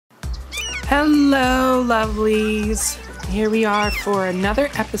Hello, lovelies. Here we are for another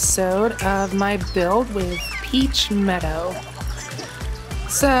episode of my build with Peach Meadow.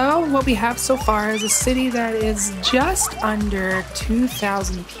 So, what we have so far is a city that is just under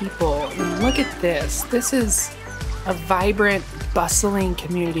 2,000 people. And look at this. This is a vibrant, bustling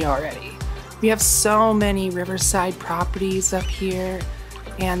community already. We have so many riverside properties up here,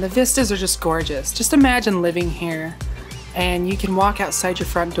 and the vistas are just gorgeous. Just imagine living here, and you can walk outside your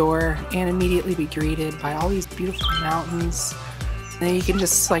front door and immediately be greeted by all these beautiful mountains. And then you can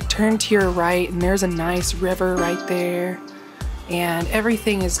just like turn to your right, and there's a nice river right there. And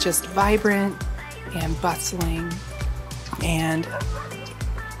everything is just vibrant and bustling, and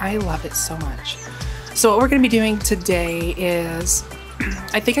I love it so much. So what we're going to be doing today is,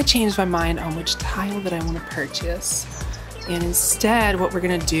 I think I changed my mind on which tile that I want to purchase. And instead, what we're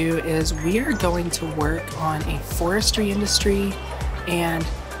going to do is we are going to work on a forestry industry and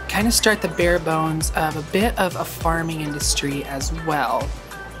kind of start the bare bones of a bit of a farming industry as well.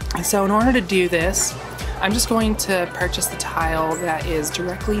 And so in order to do this, I'm just going to purchase the tile that is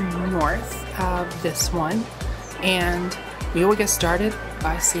directly north of this one, and we will get started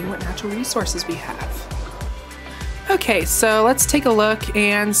by seeing what natural resources we have. Okay, so let's take a look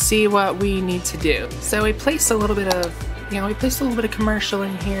and see what we need to do. So we placed a little bit of commercial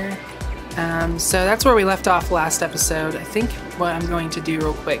in here. So that's where we left off last episode. I think what I'm going to do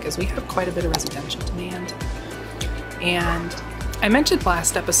real quick is we have quite a bit of residential demand. And I mentioned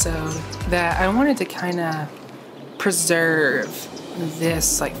last episode that I wanted to kind of preserve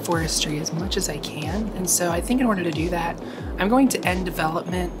this like forestry as much as I can. And so I think in order to do that, I'm going to end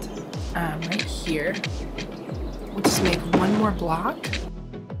development right here. We'll just make one more block.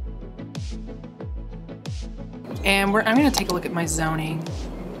 And I'm going to take a look at my zoning.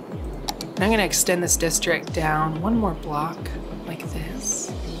 And I'm going to extend this district down one more block like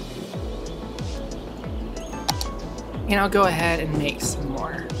this. And I'll go ahead and make some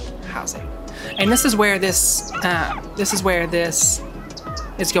more housing. And this is where this is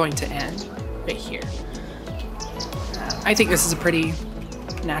going to end, right here. I think this is a pretty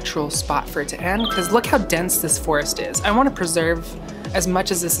natural spot for it to end, because look how dense this forest is. I want to preserve as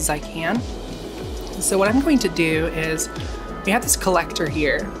much of this as I can. So what I'm going to do is, we have this collector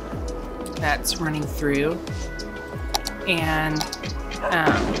here that's running through, and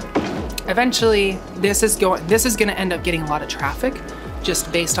eventually this is going to end up getting a lot of traffic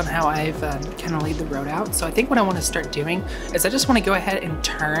just based on how I've kind of laid the road out. So I think what I want to start doing is I just want to go ahead and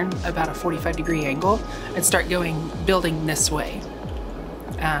turn about a 45-degree angle and start building this way.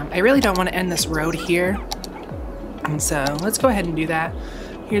 I really don't want to end this road here, and so let's go ahead and do that.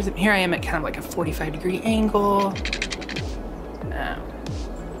 Here I am at kind of like a 45-degree angle.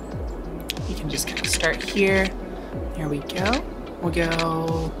 You can just kind of start here. Here we go. We'll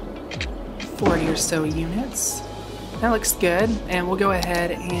go 40 or so units. That looks good, and we'll go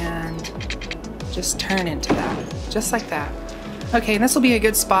ahead and just turn into that, just like that. Okay, and this will be a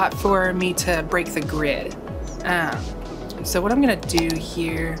good spot for me to break the grid. So what I'm gonna do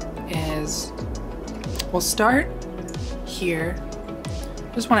here is, we'll start here.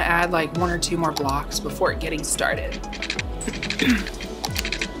 Just want to add like one or two more blocks before getting started.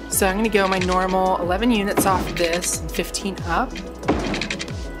 So I'm going to go my normal 11 units off of this and 15 up.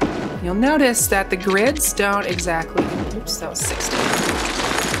 You'll notice that the grids don't exactly, oops, that was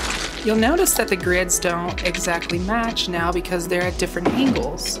 60. You'll notice that the grids don't exactly match now because they're at different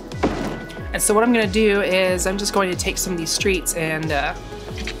angles. And so what I'm going to do is I'm just going to take some of these streets and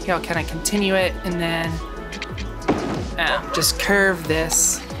kind of continue it, and then just curve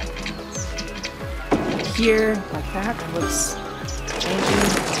this here like that. That looks changing.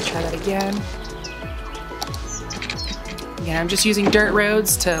 Let's try that again. Again, I'm just using dirt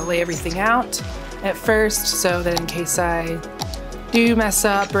roads to lay everything out at first, so that in case I do mess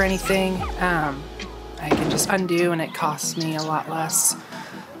up or anything, I can just undo and it costs me a lot less.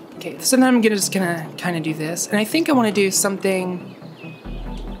 Okay, so then I'm just gonna kind of do this, and I think I want to do something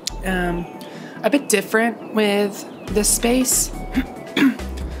a bit different with this space.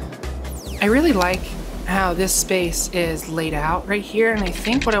 I really like how this space is laid out right here, and I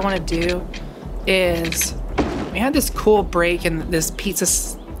think what I want to do is, we had this cool break in this pizza,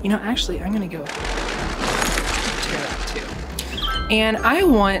 actually I'm gonna go tear that too. And I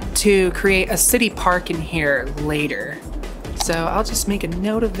want to create a city park in here later. So I'll just make a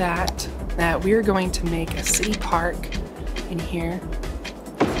note of that we're going to make a city park in here.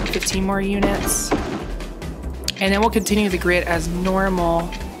 15 more units. And then we'll continue the grid as normal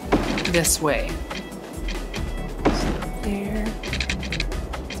this way. So there.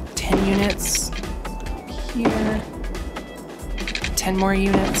 10 units here. 10 more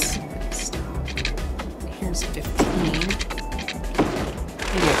units. Stop Here's 15.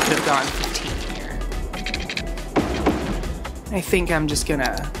 Maybe I could have gone 15 here. I think I'm just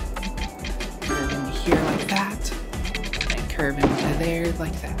gonna curve into here like that. And curve into there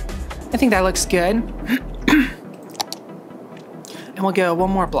like that. I think that looks good. And we'll go one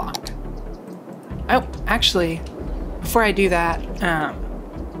more block. Oh, actually, before I do that,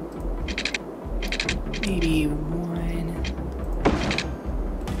 maybe one.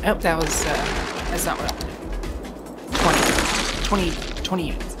 Oh, that's not what I wanted. 20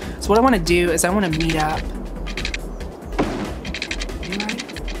 units. So what I want to do is I want to meet up. Do I?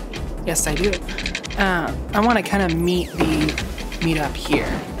 Yes, I do. I want to kind of meet up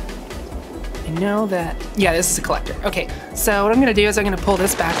here. I know that, yeah, this is a collector. Okay, so what I'm going to do is I'm going to pull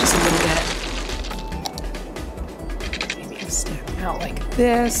this back just a little bit. Maybe step out like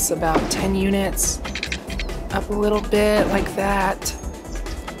this, about 10 units. Up a little bit like that.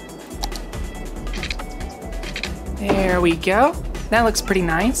 There we go. That looks pretty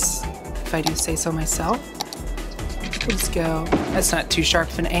nice, if I do say so myself. Let's go. That's not too sharp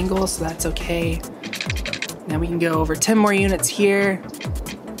of an angle, so that's okay. Now we can go over 10 more units here.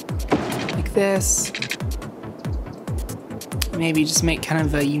 Like this. Maybe just make kind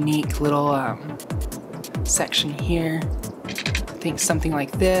of a unique little section here. I think something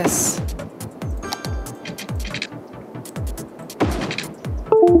like this.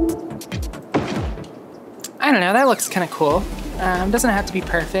 I don't know, that looks kind of cool. Doesn't have to be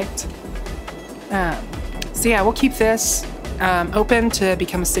perfect. So yeah, we'll keep this open to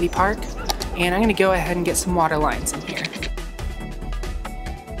become a city park. And I'm gonna go ahead and get some water lines in here.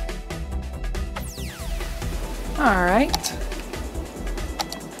 All right.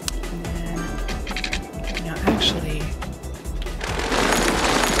 And then, now actually,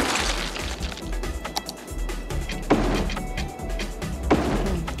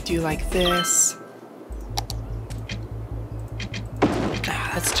 do like this.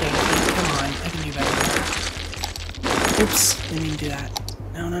 That's janky. Come on, I can do better. Oops, didn't mean to do that.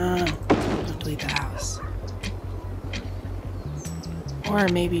 No. Don't delete the house. Or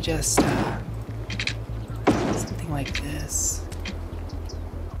maybe just something like this.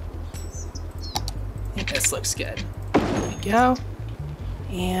 I think this looks good. There we go.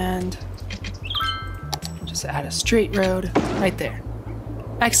 And just add a straight road right there.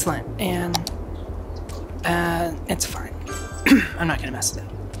 Excellent. And it's fine. I'm not gonna mess with it.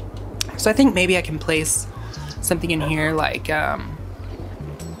 So I think maybe I can place something in here like, I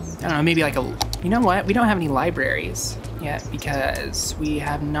don't know, maybe like a, you know what? We don't have any libraries yet because we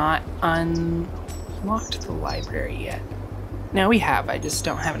have not unlocked the library yet. No, we have, I just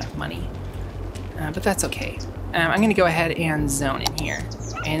don't have enough money. But that's okay. I'm gonna go ahead and zone in here.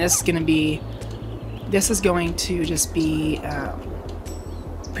 And this is going to just be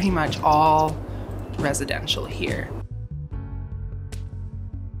pretty much all residential here.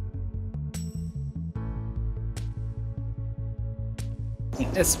 I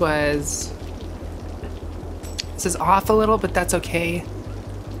think this is off a little, but that's okay.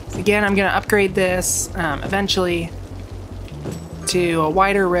 Again, I'm going to upgrade this eventually to a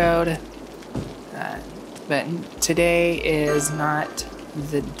wider road, but today is not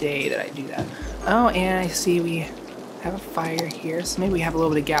the day that I do that. Oh, and I see we have a fire here, so maybe we have a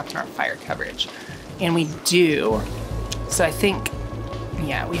little bit of gap in our fire coverage. And we do. So I think,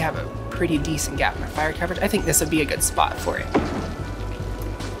 yeah, we have a pretty decent gap in our fire coverage. I think this would be a good spot for it.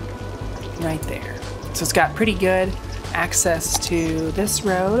 Right there. So it's got pretty good access to this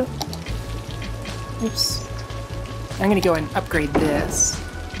road. Oops. I'm gonna go and upgrade this.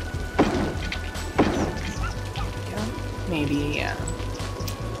 Maybe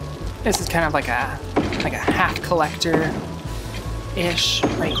this is kind of like a half collector-ish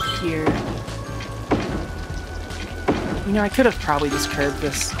right here. You know, I could have probably just curved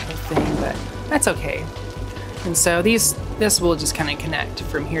this whole thing, but that's okay. And so this will just kind of connect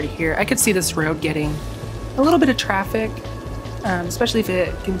from here to here. I could see this road getting a little bit of traffic, especially if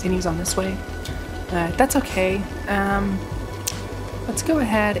it continues on this way. That's okay. Let's go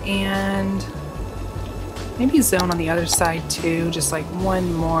ahead and maybe zone on the other side too, just like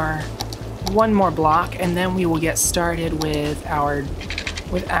one more block, and then we will get started with our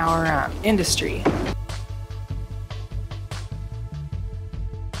industry.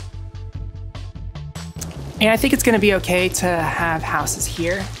 And I think it's going to be okay to have houses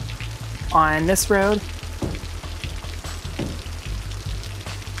here on this road.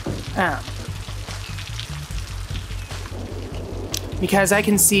 Because I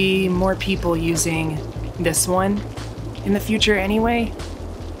can see more people using this one in the future anyway.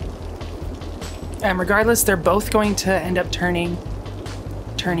 Regardless, they're both going to end up turning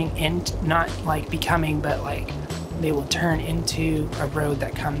turning into, not like becoming, but like they will turn into a road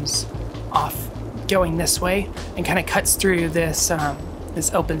that comes off going this way and kind of cuts through this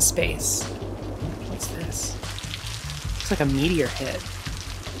this open space. What's this? Looks like a meteor hit.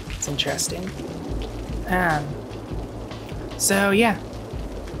 It's interesting. So yeah,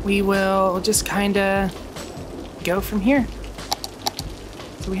 we will just kind of go from here.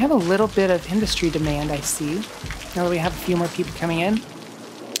 So we have a little bit of industry demand, I see. Now that we have a few more people coming in.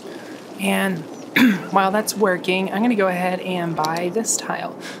 And while that's working, I'm going to go ahead and buy this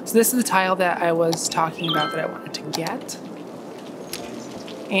tile. So this is the tile that I was talking about that I wanted to get.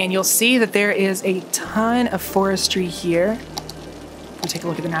 And you'll see that there is a ton of forestry here. We take a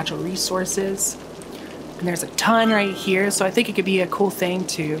look at the natural resources. And there's a ton right here. So I think it could be a cool thing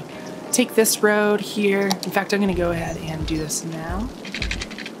to take this road here. In fact, I'm going to go ahead and do this now.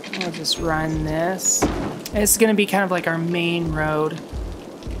 I'll just run this. It's going to be kind of like our main road.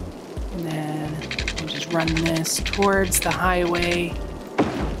 And then we'll just run this towards the highway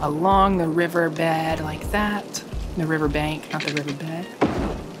along the riverbed like that. The riverbank, not the riverbed.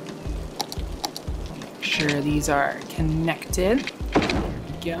 Make sure these are connected. There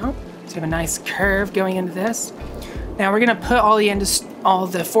we go. So we have a nice curve going into this. Now we're going to put all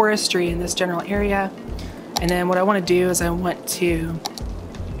the forestry in this general area. And then what I want to do is I'm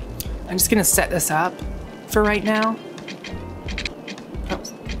just going to set this up for right now. Oh,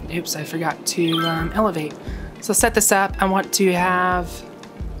 oops, I forgot to elevate. So set this up. I want to have...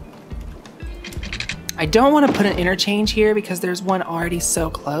 I don't want to put an interchange here because there's one already so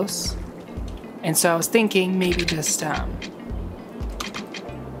close. And so I was thinking maybe just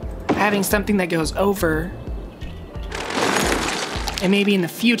having something that goes over. And maybe in the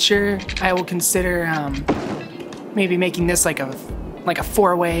future, I will consider maybe making this like a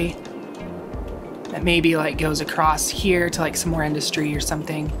four-way that maybe like goes across here to like some more industry or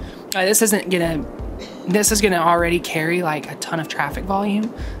something. This is gonna already carry like a ton of traffic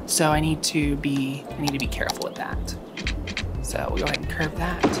volume, so I need to be careful with that. So we'll go ahead and curve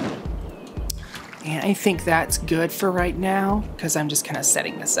that. And I think that's good for right now because I'm just kind of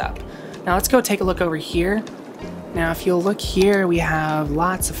setting this up. Now let's go take a look over here. Now if you'll look here, we have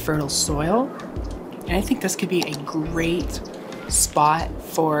lots of fertile soil. And I think this could be a great spot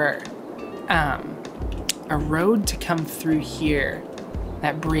for a road to come through here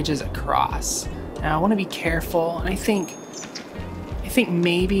that bridges across. Now I want to be careful, and I think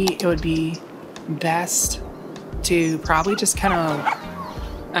maybe it would be best to probably just kind of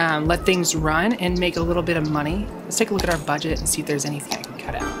let things run and make a little bit of money. Let's take a look at our budget and see if there's anything I can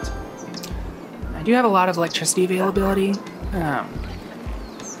cut out. I do have a lot of electricity availability.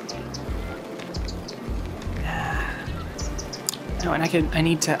 Oh, and I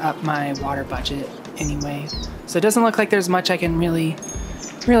need to up my water budget anyway. So it doesn't look like there's much I can really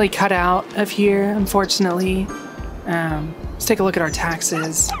cut out of here, unfortunately. Let's take a look at our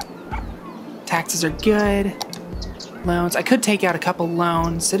taxes. Taxes are good. Loans, I could take out a couple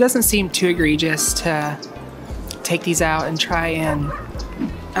loans. It doesn't seem too egregious to take these out and try and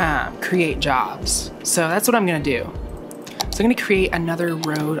create jobs. So that's what I'm gonna do. So I'm gonna create another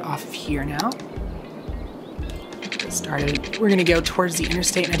road off of here now. Get started. We're gonna go towards the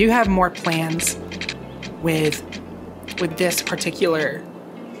interstate. And I do have more plans with this particular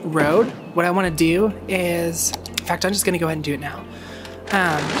road. What I wanna do is, in fact, I'm just gonna go ahead and do it now.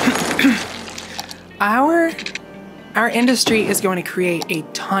 Our industry is going to create a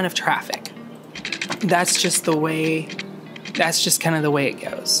ton of traffic. That's just kind of the way it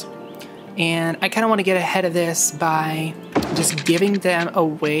goes. And I kind of want to get ahead of this by just giving them a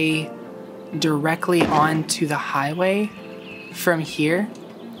way directly onto the highway from here.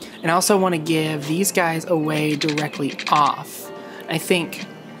 And I also want to give these guys a way directly off. I think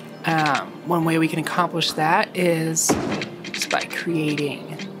one way we can accomplish that is just by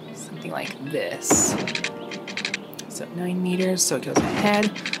creating something like this. So 9 meters, so it goes ahead.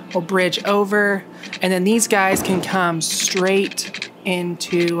 We'll bridge over, and then these guys can come straight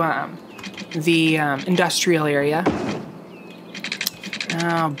into the industrial area.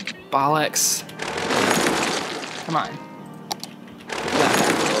 Oh, bollocks. Come on.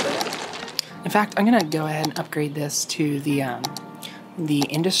 In fact, I'm gonna go ahead and upgrade this to the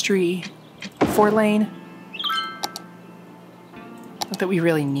industry 4-lane. Not that we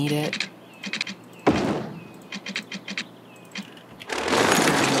really need it.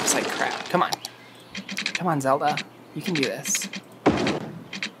 Looks like crap. Come on. Come on, Zelda. You can do this.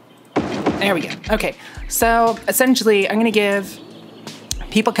 There we go. Okay, so essentially I'm gonna give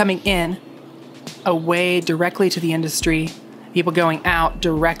people coming in a way directly to the industry, people going out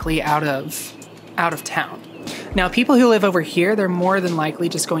directly out of town. Now, people who live over here, they're more than likely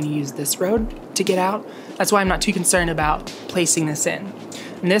just going to use this road to get out. That's why I'm not too concerned about placing this in.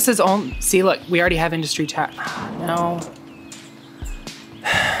 And this is on, see, look, we already have industry tab. No.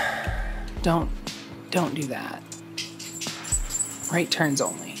 Don't do that. Right turns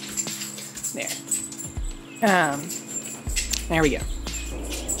only. There. There we go.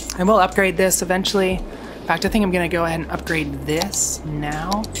 And we'll upgrade this eventually. In fact, I think I'm gonna go ahead and upgrade this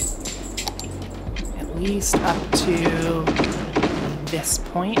now. At least up to this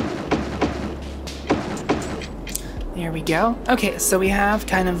point. There we go. Okay, so we have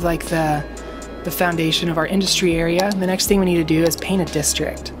kind of like the foundation of our industry area. The next thing we need to do is paint a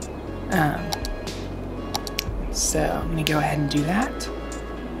district. So I'm gonna go ahead and do that.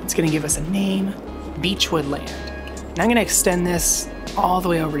 It's gonna give us a name, Beechwood Land. And I'm gonna extend this all the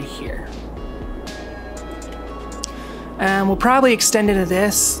way over to here. We'll probably extend into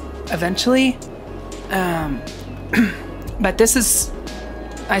this eventually. But this is,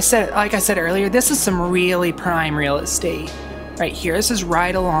 like I said earlier, this is some really prime real estate right here. This is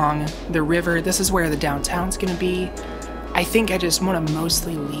right along the river. This is where the downtown's gonna be. I think I just wanna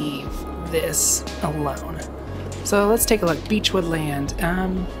mostly leave this alone. So let's take a look, Beechwood Land.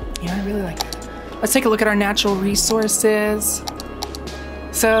 Yeah, I really like it. Let's take a look at our natural resources.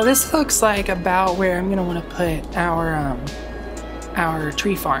 So this looks like about where I'm gonna wanna put our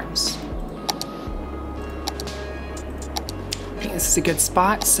tree farms. I think this is a good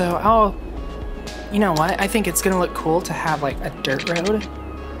spot, so you know what? I think it's gonna look cool to have like a dirt road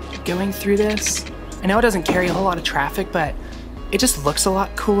going through this. I know it doesn't carry a whole lot of traffic, but it just looks a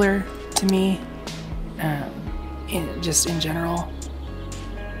lot cooler to me, just in general.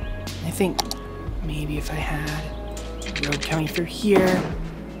 I think maybe if I had a road coming through here,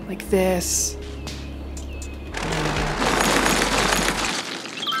 like this.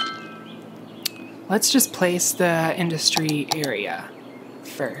 Let's just place the industry area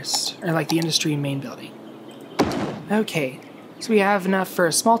first, or like the industry main building. Okay, so we have enough for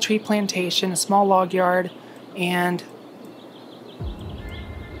a small tree plantation, a small log yard, and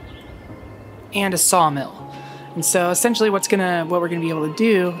a sawmill. And so essentially what we're gonna be able to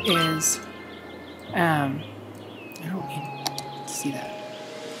do is, I don't need to see that.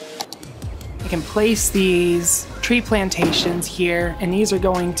 I can place these tree plantations here, and these are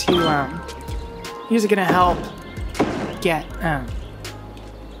going to, these are gonna help get,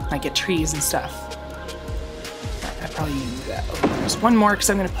 get trees and stuff. I probably need to do that. Oh, there's one more, because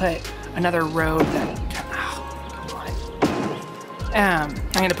I'm gonna put another road that, I'm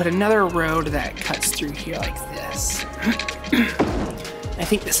gonna put another road that cuts through here like this. I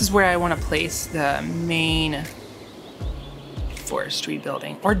think this is where I want to place the main forestry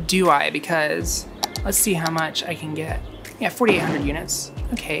building. Or do I? Because let's see how much I can get. Yeah, 4,800 units.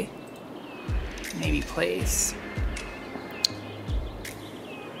 Okay. Maybe place.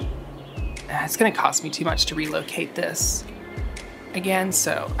 It's gonna cost me too much to relocate this again,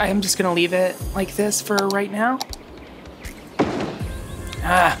 so I'm just gonna leave it like this for right now.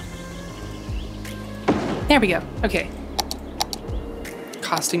 There we go. Okay.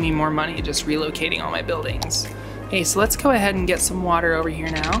 Costing me more money just relocating all my buildings. Okay, so let's go ahead and get some water over here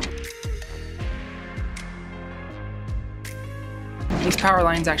now. These power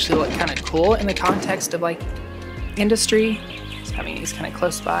lines actually look kind of cool in the context of like industry. Just having these kind of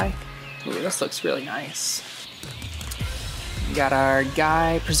close by. Ooh, this looks really nice. We got our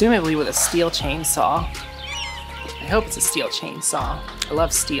guy, presumably with a steel chainsaw. I hope it's a steel chainsaw. I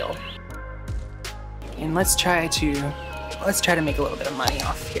love steel. And let's try to make a little bit of money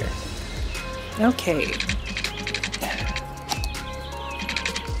off here. Okay.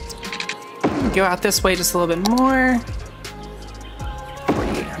 Go out this way just a little bit more.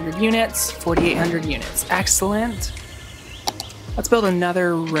 4,800 units, 4,800 units. Excellent. Let's build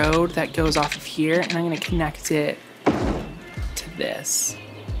another road that goes off of here, and I'm gonna connect it to this.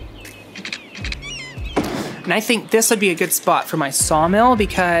 And I think this would be a good spot for my sawmill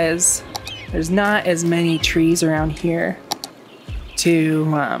because there's not as many trees around here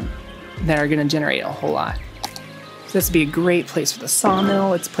that are gonna generate a whole lot. So this would be a great place for the sawmill.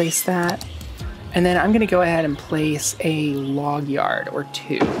 Let's place that. And then I'm gonna go ahead and place a log yard or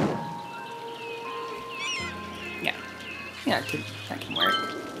two. Yeah, that can work.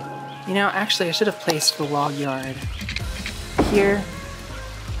 You know, actually I should have placed the log yard here.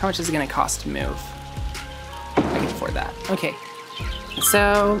 How much is it gonna cost to move? I can afford that. Okay,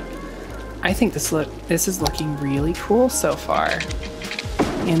 so I think this is looking really cool so far.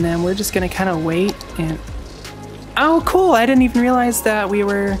 And then we're just gonna kind of wait and, oh cool, I didn't even realize that we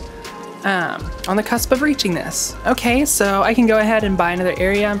were on the cusp of reaching this. Okay, so I can go ahead and buy another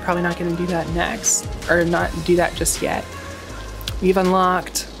area. I'm probably not going to do that next, or not do that just yet. We've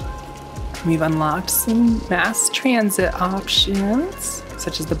unlocked some mass transit options,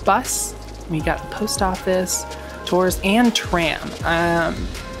 such as the bus. We got the post office, tours, and tram.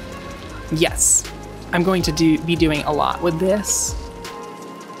 Yes, I'm going to be doing a lot with this.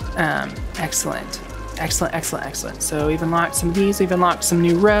 Excellent. Excellent, excellent, excellent. So we've unlocked some of these. We've unlocked some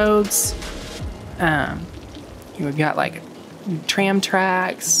new roads. We've got like tram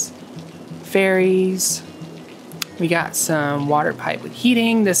tracks, ferries. We got some water pipe with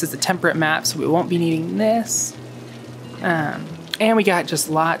heating. This is a temperate map, so we won't be needing this. And we got just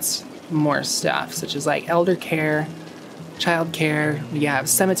lots more stuff, such as like elder care, child care. We have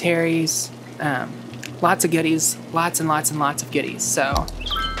cemeteries, lots of goodies, lots and lots and lots of goodies. So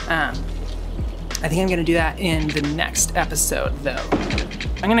I think I'm gonna do that in the next episode though.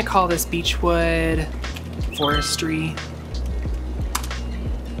 I'm gonna call this Beechwood Forestry.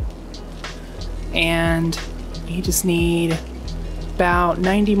 And we just need about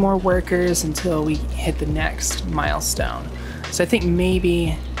 90 more workers until we hit the next milestone. So I think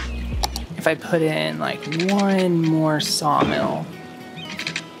maybe if I put in like one more sawmill,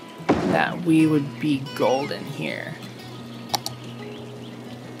 that we would be golden here.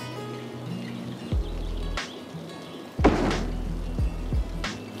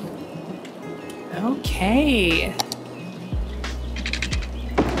 Okay.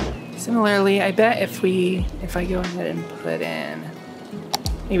 Similarly, I bet if I go ahead and put in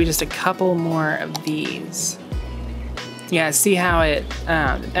maybe just a couple more of these. Yeah, see how it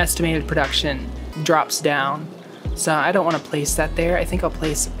estimated production drops down. So I don't want to place that there. I think I'll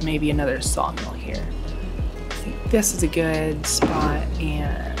place maybe another sawmill here. I think this is a good spot,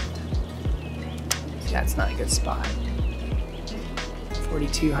 and yeah, it's not a good spot.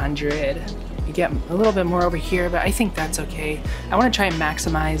 4,200. You get a little bit more over here, but I think that's okay. I want to try and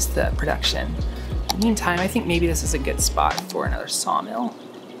maximize the production. In the meantime, I think maybe this is a good spot for another sawmill.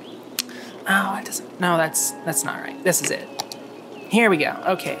 Oh, it doesn't. No, that's not right. This is it. Here we go.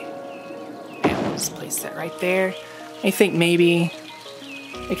 Okay. And we'll just place that right there. I think maybe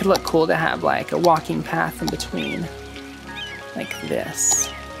it could look cool to have like a walking path in between, like this.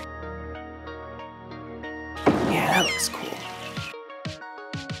 Yeah, that looks cool.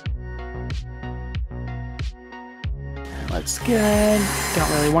 Looks good.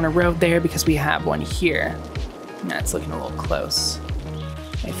 Don't really want a road there because we have one here. That's looking a little close.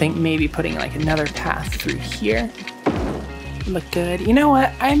 I think maybe putting like another path through here would look good. You know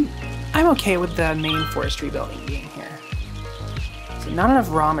what? I'm okay with the main forestry building being here. So not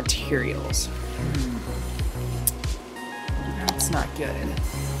enough raw materials. That's not good.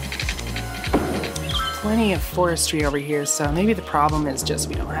 Plenty of forestry over here, so maybe the problem is just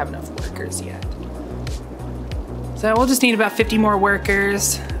we don't have enough workers yet. So we'll just need about 50 more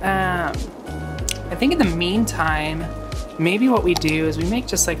workers. I think in the meantime, maybe what we do is we make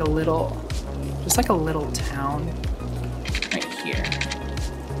just like a little town right here.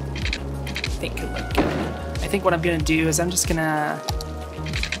 I think could look good. I think what I'm gonna do is I'm just gonna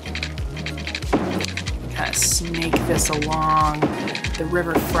kind of snake this along the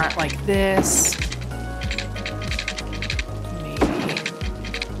riverfront like this.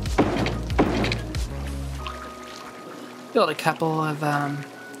 Build a couple of,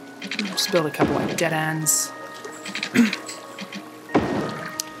 just build a couple like dead ends.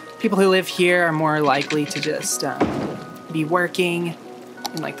 People who live here are more likely to just be working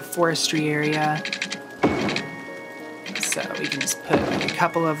in like the forestry area. So we can just put like a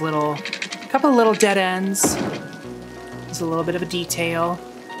couple of little dead ends. Just a little bit of a detail.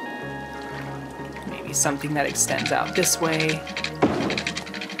 Maybe something that extends out this way.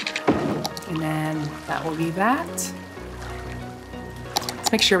 And then that will be that.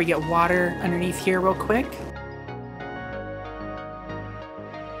 Make sure we get water underneath here real quick.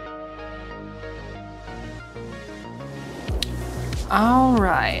 All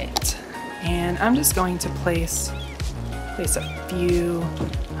right, and I'm just going to place a few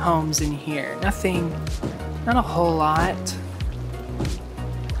homes in here. Nothing, not a whole lot.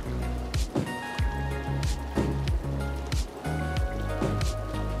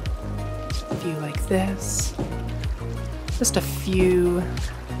 Just a few like this. Just a few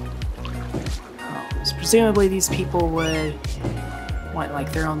homes. Presumably these people would want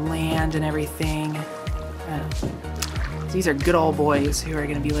like their own land and everything. These are good old boys who are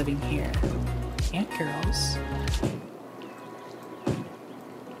going to be living here. And girls.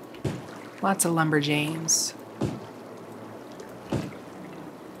 Lots of lumberjanes.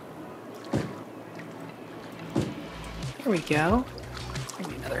 Here we go.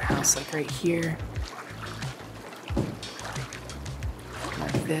 Maybe another house like right here.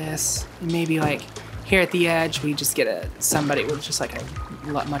 Like this. And maybe like here at the edge, we just get somebody with just like a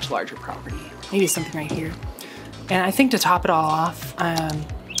much larger property. Maybe something right here. And I think to top it all off, I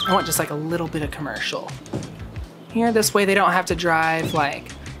want just like a little bit of commercial. Here, this way they don't have to drive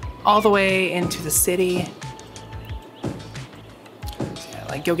like all the way into the city. So, yeah,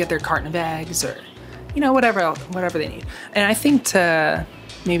 like go get their carton of eggs or, you know, whatever they need. And I think to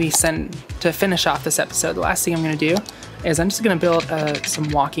maybe to finish off this episode, the last thing I'm gonna do is I'm just gonna build some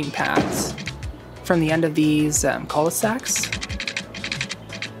walking paths from the end of these cul-de-sacs.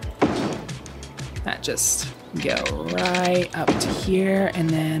 That just go right up to here, and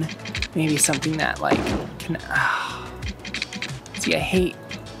then maybe something that like can. See, I hate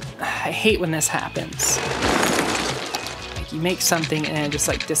when this happens. Like you make something and it just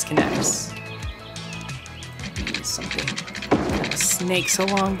like disconnects. Maybe something kind of snakes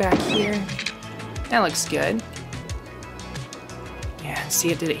along back here. That looks good. Yeah, see,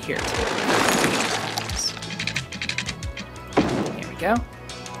 it did it here too. Here we go.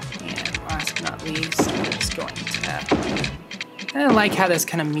 And last but not least, I'm just going to. I like how this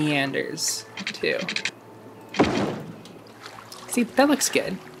kind of meanders too. See, that looks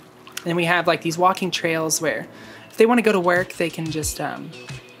good. Then we have like these walking trails where if they want to go to work, they can just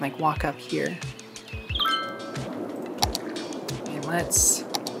like walk up here. And let's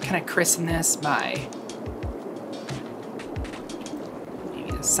kind of christen this by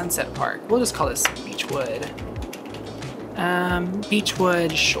maybe the Sunset Park. We'll just call this Beechwood.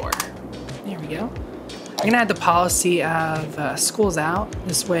 Beechwood Shore. There we go. I'm gonna add the policy of schools out.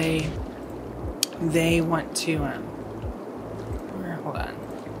 This way they want to, hold on.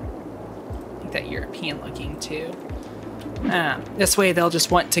 I think that European looking too. This way they'll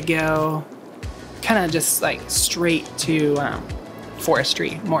just want to go kind of just like straight to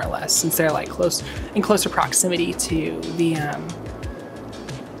forestry, more or less, since they're like in closer proximity to the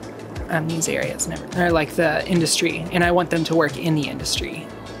these areas and everything. They're like the industry, and I want them to work in the industry.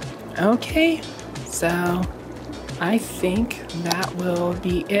 Okay, so I think that will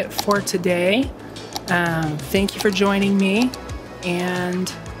be it for today. Thank you for joining me,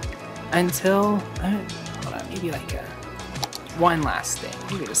 and until hold on, maybe like one last thing,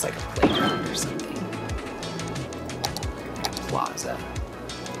 maybe just like a playground or something, like a plaza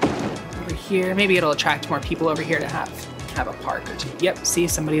over here. Maybe it'll attract more people over here to have a park or two. Yep, see,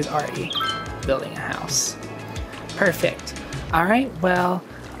 somebody's already building a house. Perfect. All right, well,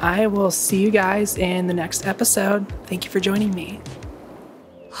 I will see you guys in the next episode. Thank you for joining me.